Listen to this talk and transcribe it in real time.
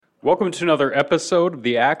Welcome to another episode of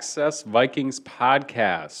the Access Vikings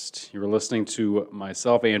podcast. You're listening to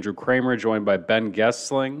myself, Andrew Kramer, joined by Ben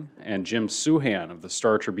Gessling and Jim Suhan of the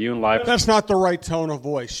Star Tribune Live. That's not the right tone of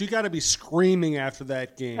voice. You got to be screaming after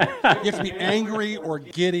that game. You have to be angry or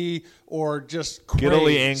giddy or just crazed.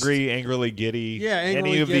 Giddily angry, angrily giddy. Yeah,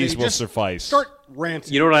 angrily Any of giddy. these will Just suffice. Start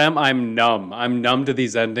ranting. You know what I am? I'm numb. I'm numb to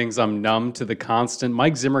these endings. I'm numb to the constant.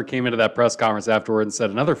 Mike Zimmer came into that press conference afterward and said,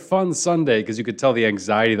 another fun Sunday, because you could tell the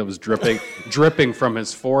anxiety that was dripping from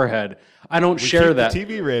his forehead. I don't share keep that. The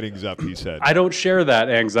TV ratings up, he said. I don't share that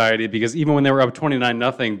anxiety because even when they were up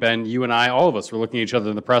 29-0, Ben, you and I, all of us were looking at each other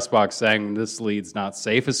in the press box saying this lead's not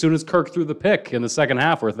safe. As soon as Kirk threw the pick in the second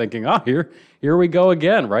half, we're thinking, here we go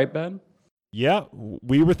again, right, Ben? Yeah,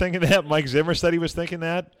 we were thinking that. Mike Zimmer said he was thinking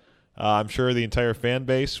that. I'm sure the entire fan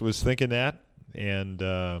base was thinking that. And,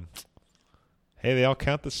 hey, they all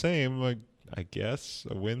count the same, I guess.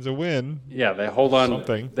 A win's a win. Yeah, they hold on.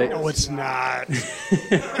 Something. No, it's not.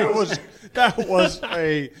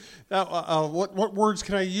 What words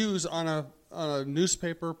can I use on a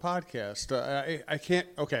newspaper podcast? I can't.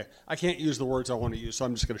 Okay, I can't use the words I want to use, so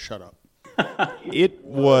I'm just going to shut up. It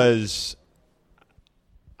was,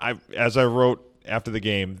 as I wrote after the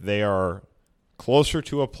game, they are closer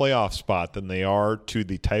to a playoff spot than they are to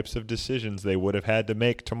the types of decisions they would have had to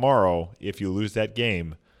make tomorrow if you lose that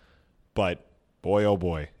game. But boy, oh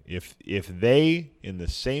boy, if they in the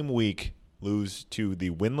same week lose to the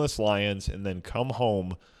winless Lions and then come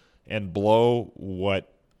home and blow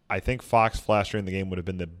what I think Fox flashed during the game would have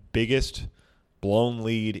been the biggest blown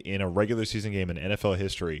lead in a regular season game in NFL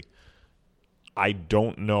history, I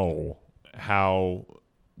don't know how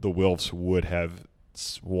the Wilfs would have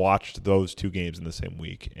watched those two games in the same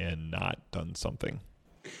week and not done something.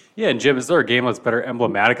 Yeah, and Jim, is there a game that's better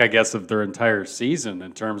emblematic, I guess, of their entire season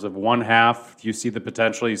in terms of one half, you see the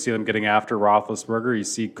potential, you see them getting after Roethlisberger, you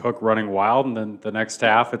see Cook running wild, and then the next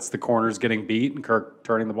half, it's the corners getting beat and Kirk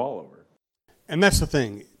turning the ball over. And that's the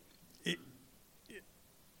thing.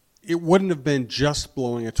 It wouldn't have been just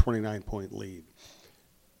blowing a 29-point lead.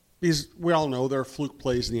 Because we all know there are fluke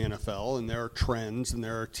plays in the NFL, and there are trends, and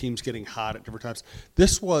there are teams getting hot at different times.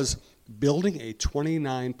 This was building a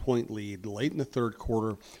 29-point lead late in the third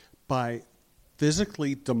quarter by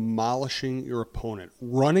physically demolishing your opponent,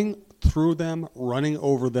 running through them, running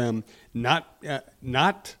over them,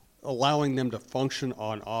 not allowing them to function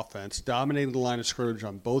on offense, dominating the line of scrimmage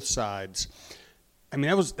on both sides. I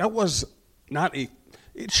mean, that was not a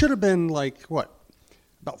 – it should have been like, what?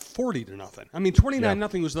 About 40-0. I mean,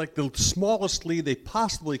 29-0 was like the smallest lead they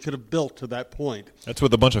possibly could have built to that point. That's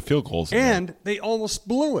with a bunch of field goals. And they almost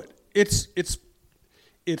blew it. It's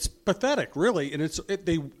pathetic, really. And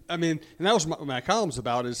and that was what my column's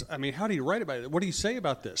about is, I mean, how do you write about it? What do you say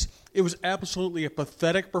about this? It was absolutely a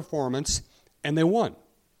pathetic performance, and they won.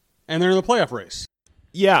 And they're in the playoff race.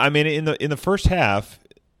 Yeah, I mean, in the first half,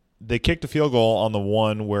 they kicked a field goal on the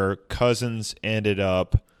one where Cousins ended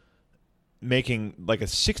up making like a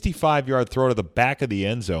 65-yard throw to the back of the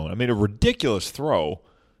end zone. I mean, a ridiculous throw.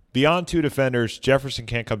 Beyond two defenders, Jefferson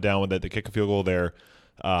can't come down with it. They kick a field goal there.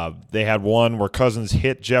 They had one where Cousins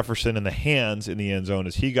hit Jefferson in the hands in the end zone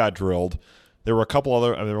as he got drilled. There were a couple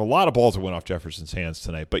other – there were a lot of balls that went off Jefferson's hands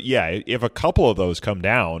tonight. But, yeah, if a couple of those come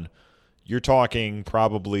down, you're talking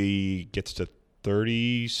probably gets to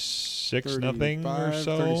 36-0 or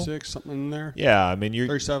so. 36, something in there. Yeah, I mean, you're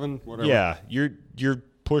 37, whatever. Yeah, you're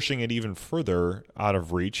pushing it even further out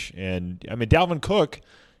of reach. And, I mean, Dalvin Cook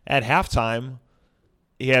at halftime,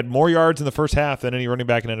 he had more yards in the first half than any running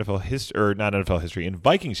back in NFL history, or not NFL history, in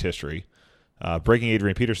Vikings history. Breaking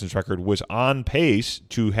Adrian Peterson's record, was on pace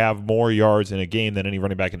to have more yards in a game than any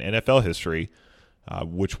running back in NFL history,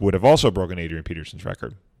 which would have also broken Adrian Peterson's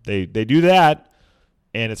record. They do that,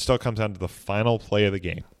 and it still comes down to the final play of the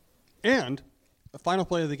game. And the final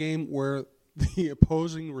play of the game where the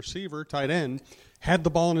opposing receiver, tight end, had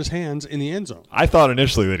the ball in his hands in the end zone. I thought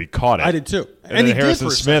initially that he caught it. I did too. And then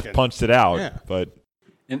Harrison Smith punched it out. Yeah. But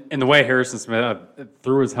And the way Harrison Smith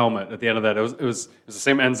threw his helmet at the end of that, it was the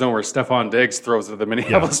same end zone where Stephon Diggs throws it at the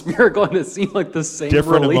Minneapolis Miracle, and it seemed like the same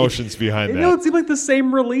different relief. emotions behind that. You know, it seemed like the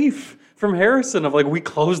same relief from Harrison of like, we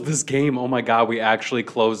closed this game. Oh my God, we actually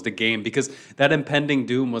closed a game, because that impending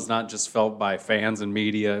doom was not just felt by fans and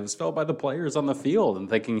media. It was felt by the players on the field and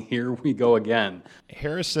thinking, here we go again.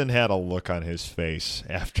 Harrison had a look on his face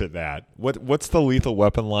after that. What's the Lethal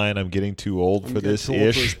Weapon line? I'm getting too old for this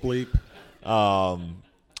ish. Bleep.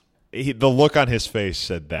 The look on his face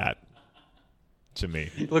said that to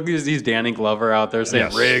me. Look, he's Danny Glover out there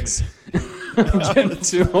saying, Yes. Riggs. Getting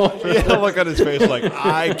too old for He had this. a look on his face like,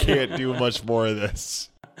 I can't do much more of this.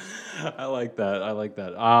 I like that.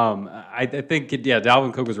 I think,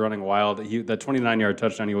 Dalvin Cook was running wild. That 29-yard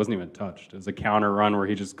touchdown, he wasn't even touched. It was a counter run where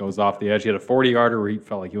he just goes off the edge. He had a 40-yarder where he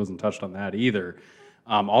felt like he wasn't touched on that either.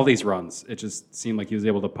 All these runs, it just seemed like he was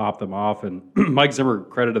able to pop them off. And Mike Zimmer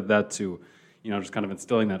credited that to, just kind of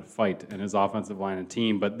instilling that fight in his offensive line and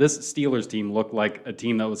team. But this Steelers team looked like a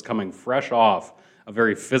team that was coming fresh off a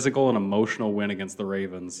very physical and emotional win against the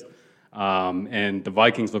Ravens. And the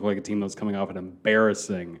Vikings looked like a team that was coming off an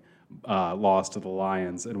embarrassing loss to the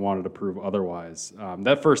Lions and wanted to prove otherwise.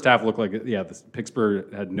 That first half looked like,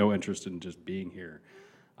 Pittsburgh had no interest in just being here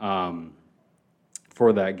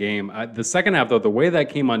for that game. The second half, though, the way that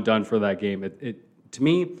came undone for that game, it to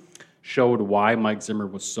me showed why Mike Zimmer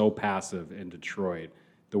was so passive in Detroit,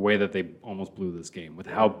 the way that they almost blew this game, with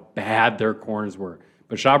how bad their corners were.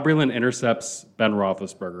 But Bashad Breeland intercepts Ben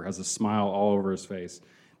Roethlisberger, has a smile all over his face.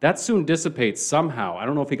 That soon dissipates somehow. I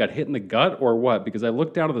don't know if he got hit in the gut or what, because I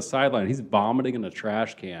looked down to the sideline. He's vomiting in a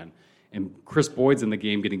trash can, and Chris Boyd's in the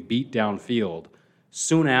game getting beat downfield.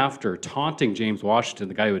 Soon after, taunting James Washington,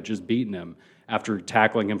 the guy who had just beaten him, after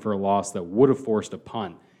tackling him for a loss that would have forced a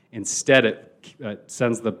punt. Instead, it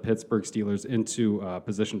sends the Pittsburgh Steelers into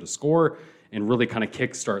position to score and really kind of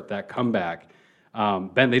kickstart that comeback.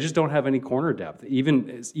 Ben, they just don't have any corner depth. Even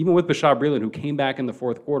with Bashad Breeland, who came back in the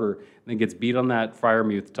fourth quarter, and then gets beat on that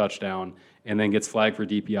Freiermuth touchdown, and then gets flagged for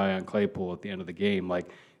DPI on Claypool at the end of the game.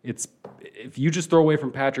 Like, if you just throw away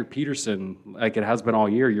from Patrick Peterson, like it has been all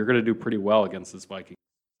year, you're going to do pretty well against this Vikings.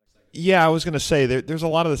 Yeah, I was going to say there's a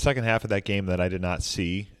lot of the second half of that game that I did not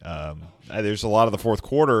see. There's a lot of the fourth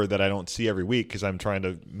quarter that I don't see every week because I'm trying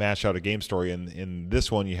to mash out a game story. And in this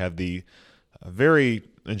one, you have the very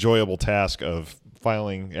enjoyable task of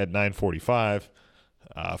filing at 9:45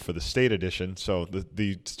 for the state edition. So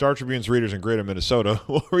the Star Tribune's readers in Greater Minnesota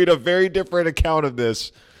will read a very different account of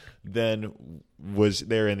this than was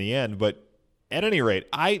there in the end. But at any rate,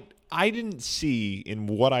 I didn't see in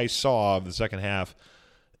what I saw of the second half,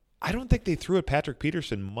 I don't think they threw at Patrick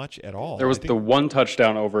Peterson much at all. There was the one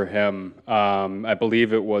touchdown over him. I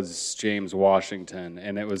believe it was James Washington,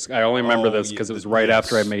 and it was. I only remember this because it was right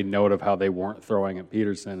after I made note of how they weren't throwing at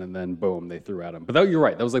Peterson, and then boom, they threw at him. But you're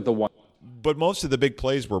right. That was like the one. But most of the big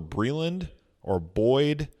plays were Breeland or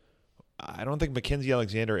Boyd. I don't think Mackenzie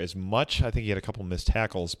Alexander as much. I think he had a couple missed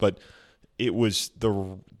tackles, but it was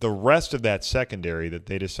the rest of that secondary that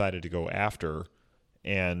they decided to go after,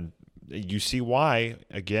 and you see why,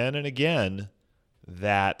 again and again,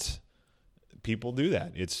 that people do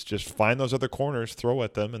that. It's just find those other corners, throw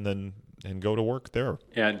at them, and go to work there.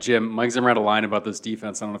 Yeah, Jim, Mike Zimmer had a line about this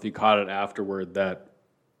defense. I don't know if you caught it afterward that,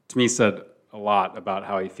 to me, said a lot about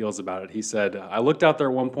how he feels about it. He said, I looked out there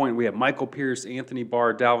at one point, we have Michael Pierce, Anthony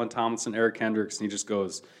Barr, Dalvin Tomlinson, Eric Hendricks, and he just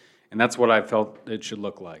goes, and that's what I felt it should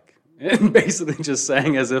look like. And basically just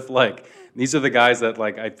saying as if, like, these are the guys that,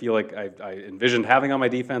 like, I feel like I envisioned having on my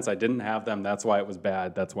defense. I didn't have them. That's why it was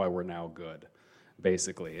bad. That's why we're now good,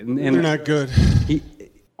 basically. And they're not good. He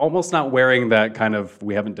almost not wearing that kind of,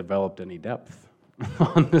 we haven't developed any depth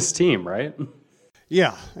on this team, right?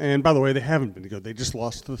 Yeah, and by the way, they haven't been good. They just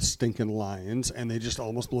lost to the stinking Lions, and they just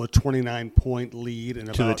almost blew a 29-point lead in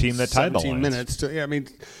about the team that tied the 17 Lions. minutes.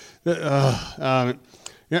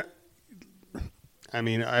 I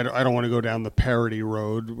mean, I don't want to go down the parody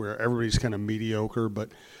road where everybody's kind of mediocre,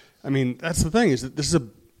 but I mean that's the thing is that this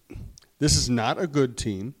is not a good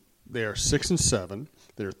team. They are 6-7.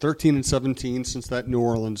 They're 13-17 since that New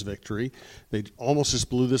Orleans victory. They almost just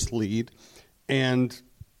blew this lead, and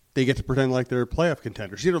they get to pretend like they're playoff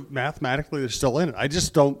contenders. Mathematically they're still in it. I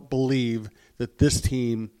just don't believe that this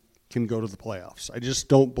team can go to the playoffs. I just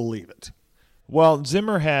don't believe it. Well,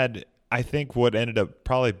 Zimmer had, I think, what ended up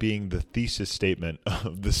probably being the thesis statement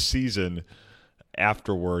of the season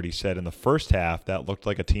afterward. He said in the first half, that looked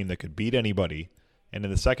like a team that could beat anybody. And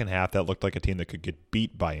in the second half, that looked like a team that could get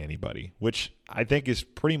beat by anybody, which I think is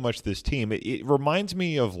pretty much this team. It reminds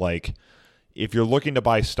me of, like, if you're looking to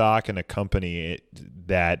buy stock in a company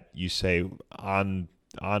that you say on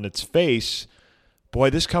its face, boy,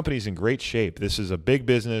 this company's in great shape. This is a big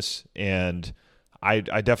business, and I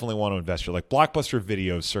definitely want to invest here. Like Blockbuster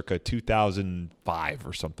Video circa 2005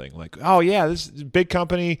 or something. Like, oh, yeah, this is a big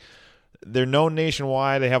company. They're known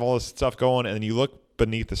nationwide. They have all this stuff going. And then you look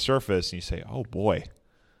beneath the surface and you say, oh, boy,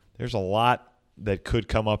 there's a lot that could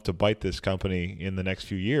come up to bite this company in the next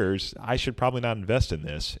few years. I should probably not invest in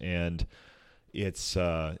this. And it's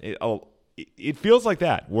it feels like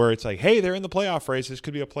that, where it's like, hey, they're in the playoff race. This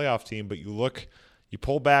could be a playoff team. But you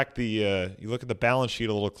pull back you look at the balance sheet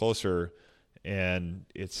a little closer, and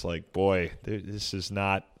it's like, boy, this is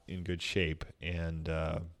not in good shape. And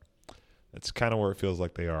That's kind of where it feels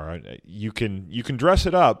like they are. You can dress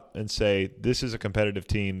it up and say this is a competitive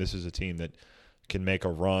team. This is a team that can make a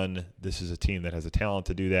run. This is a team that has a talent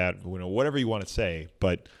to do that. Whatever you want to say,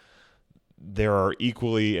 but there are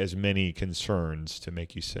equally as many concerns to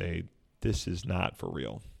make you say this is not for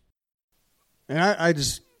real. And I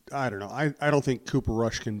don't know. I don't think Cooper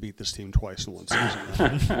Rush can beat this team twice in one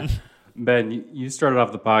season. Ben, you started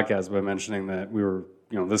off the podcast by mentioning that we were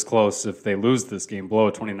this close, if they lose this game, blow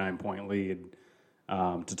a 29-point lead,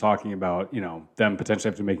 to talking about them potentially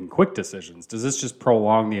have to making quick decisions. Does this just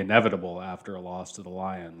prolong the inevitable after a loss to the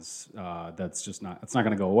Lions? That's just not. It's not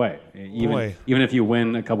going to go away. Even if you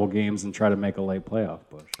win a couple games and try to make a late playoff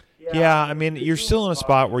push. Yeah, I mean you're still in a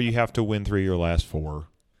spot where you have to win 3 of your last 4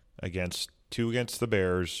 2 against the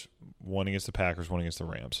Bears, 1 against the Packers, 1 against the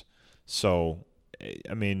Rams. So,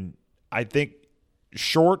 I mean, I think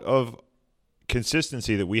short of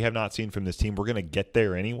consistency that we have not seen from this team, we're going to get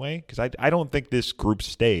there anyway, because I don't think this group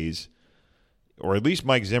stays, or at least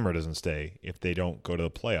Mike Zimmer doesn't stay if they don't go to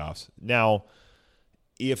the playoffs. Now,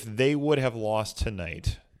 if they would have lost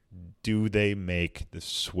tonight, do they make the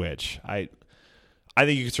switch? I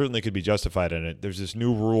think you certainly could be justified in it. There's this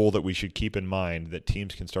new rule that we should keep in mind that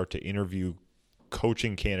teams can start to interview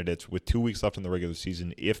coaching candidates with 2 weeks left in the regular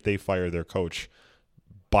season if they fire their coach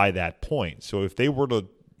by that point. So if they were to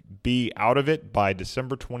be out of it by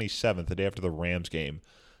December 27th, the day after the Rams game,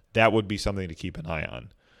 that would be something to keep an eye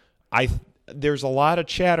on. There's a lot of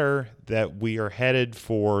chatter that we are headed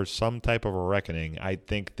for some type of a reckoning. I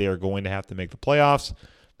think they're going to have to make the playoffs.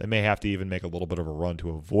 They may have to even make a little bit of a run to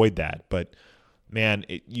avoid that. But, man,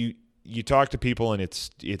 you talk to people and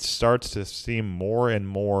it starts to seem more and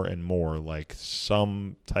more and more like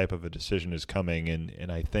some type of a decision is coming.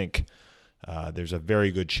 And I think there's a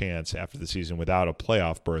very good chance after the season without a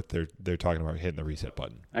playoff berth, they're talking about hitting the reset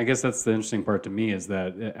button. I guess that's the interesting part to me is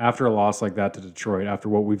that after a loss like that to Detroit, after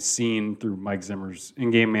what we've seen through Mike Zimmer's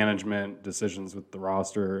in-game management decisions with the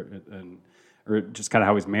roster or just kind of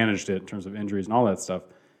how he's managed it in terms of injuries and all that stuff,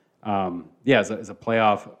 is a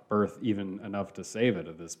playoff berth even enough to save it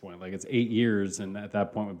at this point? Like it's 8 years, and at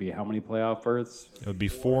that point would be how many playoff berths? It would be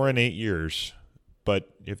 4 and 8 years.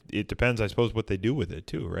 But if it depends, I suppose, what they do with it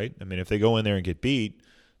too, right? I mean, if they go in there and get beat,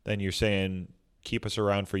 then you're saying keep us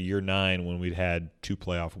around for year 9 when we'd had 2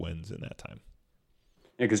 playoff wins in that time.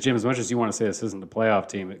 Yeah, because Jim, as much as you want to say this isn't a playoff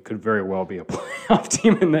team, it could very well be a playoff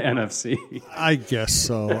team in the NFC. I guess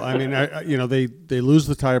so. I mean, they lose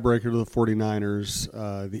the tiebreaker to the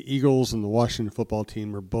 49ers. The Eagles and the Washington football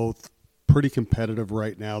team are both pretty competitive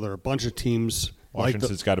right now. There are a bunch of teams.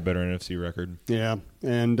 Washington's got a better NFC record. Yeah,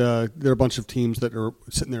 and there are a bunch of teams that are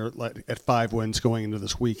sitting there at 5 wins going into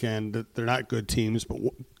this weekend. They're not good teams, but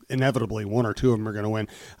inevitably 1 or 2 of them are going to win.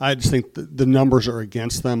 I just think the numbers are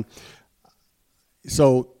against them.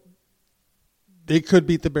 So they could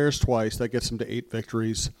beat the Bears twice. That gets them to 8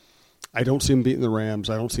 victories. I don't see them beating the Rams.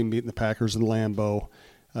 I don't see them beating the Packers in Lambeau.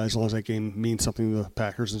 As long as that game means something to the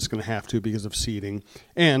Packers, it's going to have to because of seeding.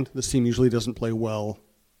 And this team usually doesn't play well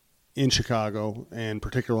in Chicago, and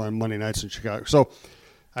particularly on Monday nights in Chicago. So,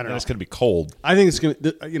 I don't know. It's going to be cold. I think it's going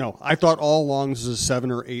to, I thought all along this is a 7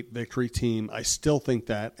 or 8 victory team. I still think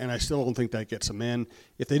that, and I still don't think that gets them in.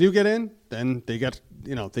 If they do get in, then they get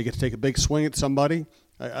to take a big swing at somebody.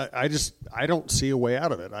 I don't see a way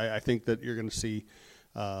out of it. I think that you're going to see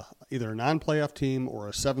either a non-playoff team or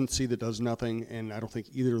a 7th seed that does nothing, and I don't think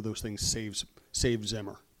either of those things saves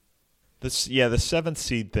Zimmer. The 7th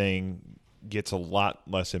seed thing gets a lot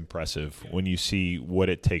less impressive when you see what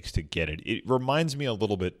it takes to get it. It reminds me a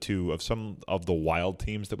little bit, too, of some of the Wild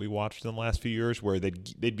teams that we watched in the last few years where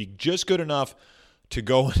they'd be just good enough to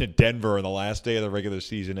go into Denver on the last day of the regular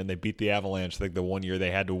season, and they beat the Avalanche like the one year they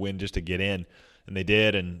had to win just to get in, and they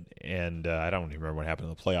did, and I don't even remember what happened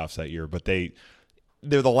in the playoffs that year, but they're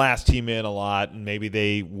the last team in a lot, and maybe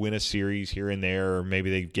they win a series here and there, or maybe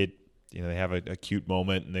they get they have a cute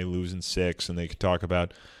moment and they lose in 6, and they could talk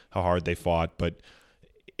about how hard they fought. But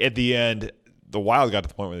at the end, the Wild got to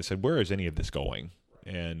the point where they said, where is any of this going?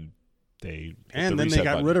 And they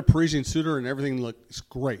got rid of Parisian Suter, and everything looks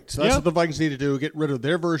great. So that's what the Vikings need to do, get rid of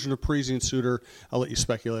their version of Parisian Suter. I'll let you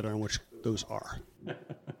speculate on which those are.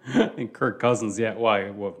 And Kirk Cousins, Zimmer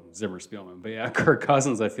Spielman. But Kirk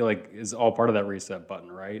Cousins, I feel like, is all part of that reset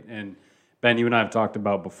button, right? And Ben, you and I have talked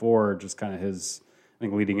about before just kind of his, I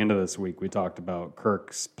think leading into this week, we talked about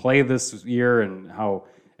Kirk's play this year and how,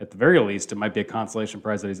 at the very least, it might be a consolation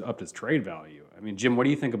prize that he's upped his trade value. I mean, Jim, what do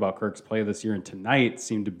you think about Kirk's play this year? And tonight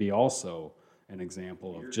seemed to be also an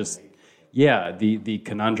example of just, the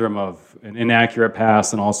conundrum of an inaccurate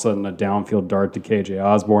pass and all of a sudden a downfield dart to KJ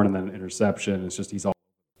Osborne and then an interception. It's just he's all.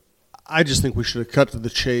 I just think we should have cut to the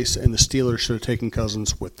chase, and the Steelers should have taken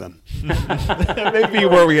Cousins with them. That may be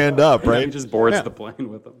where we end up, He right? just boards the plane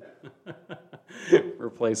with him.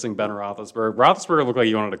 Replacing Ben Roethlisberger. Roethlisberger looked like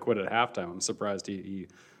he wanted to quit at halftime. I'm surprised he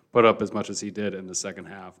put up as much as he did in the second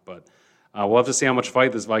half. But we'll have to see how much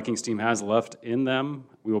fight this Vikings team has left in them.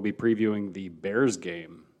 We will be previewing the Bears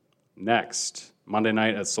game next, Monday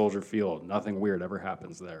night at Soldier Field. Nothing weird ever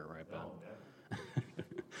happens there, right, Ben?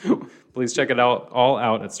 Please check it all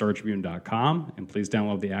out at StarTribune.com, and please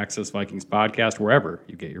download the Access Vikings podcast wherever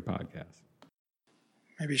you get your podcasts.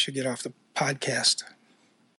 Maybe you should get off the podcast.